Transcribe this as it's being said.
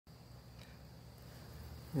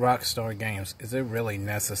Rockstar Games, is it really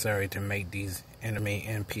necessary to make these enemy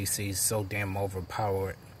NPCs so damn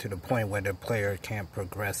overpowered to the point where the player can't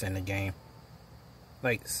progress in the game?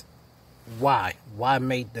 Like, why? Why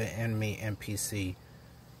make the enemy NPC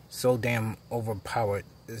so damn overpowered?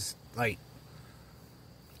 It's like,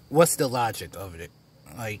 what's the logic of it?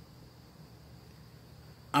 Like,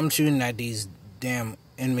 I'm shooting at these damn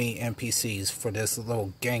enemy NPCs for this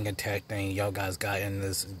little gang attack thing y'all guys got in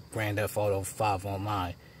this Grand Theft Auto 5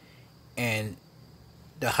 online. And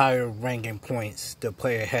the higher ranking points the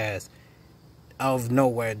player has, out of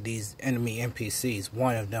nowhere, these enemy NPCs,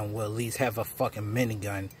 one of them will at least have a fucking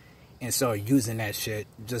minigun and start using that shit,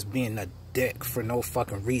 just being a dick for no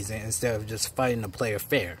fucking reason instead of just fighting the player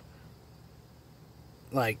fair.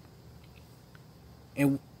 Like,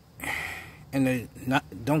 don't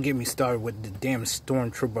get me started with the damn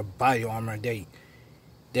Stormtrooper body armor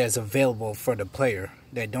that's available for the player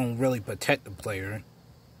that don't really protect the player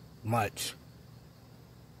much.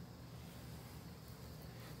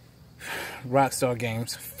 Rockstar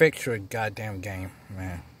Games, fix your goddamn game,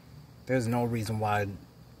 man. There's no reason why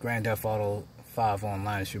Grand Theft Auto 5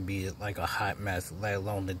 online should be like a hot mess, let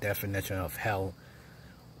alone the definition of hell,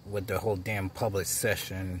 with the whole damn public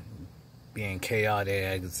session being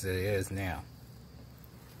chaotic as it is now.